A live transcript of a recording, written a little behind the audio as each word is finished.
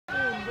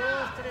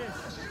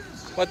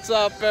What's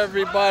up,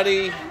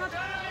 everybody?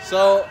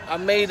 So I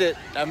made it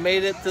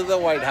to the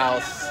White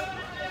House.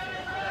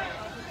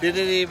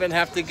 Didn't even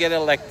have to get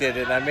elected,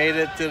 and I made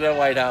it to the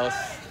White House.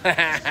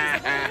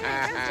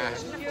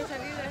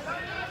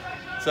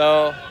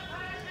 So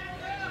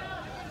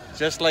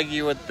just like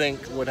you would think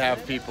would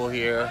have people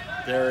here,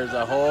 there is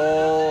a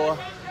whole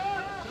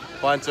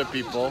bunch of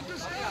people,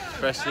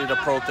 especially the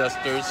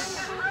protesters.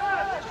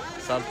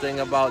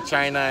 Something about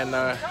China and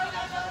the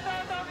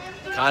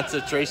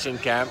concentration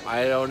camp,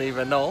 I don't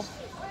even know.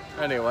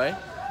 Anyway,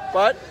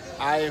 but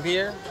I am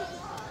here,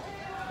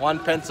 1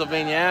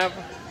 Pennsylvania Ave,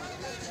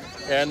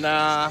 and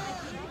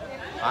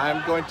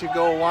I'm going to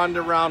go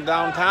wander around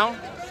downtown.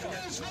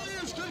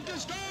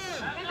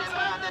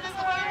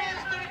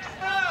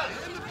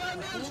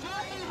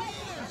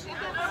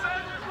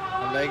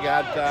 And they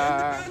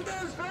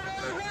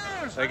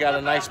got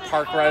a nice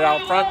park right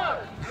out front.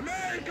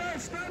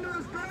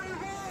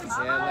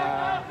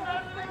 And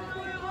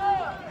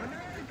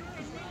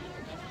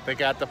they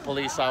got the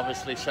police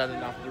obviously shutting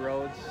off the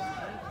roads.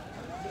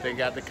 They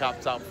got the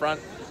cops out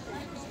front.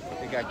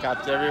 They got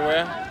cops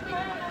everywhere.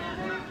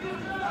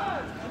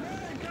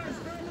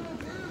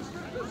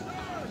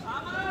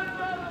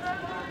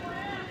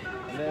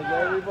 And there's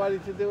everybody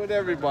to do with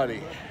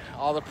everybody.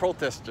 All the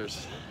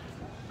protesters.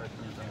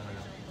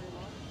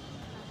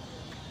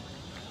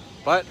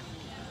 But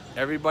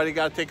everybody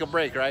got to take a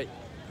break, right?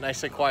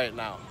 Nice and quiet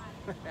now.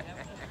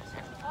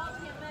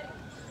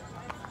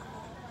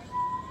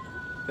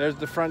 There's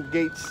the front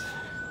gates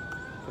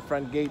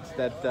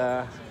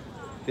that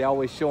they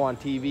always show on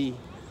TV.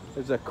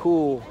 There's a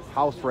cool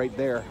house right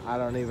there. I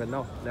don't even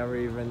know. Never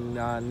even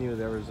knew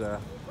there was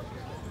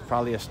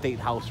probably a state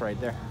house right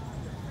there.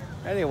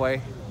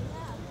 Anyway,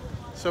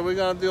 so we're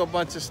gonna do a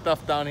bunch of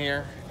stuff down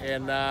here,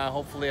 and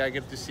hopefully I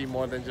get to see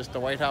more than just the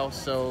White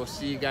House. So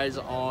see you guys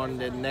on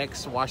the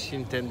next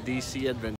Washington, D.C. adventure.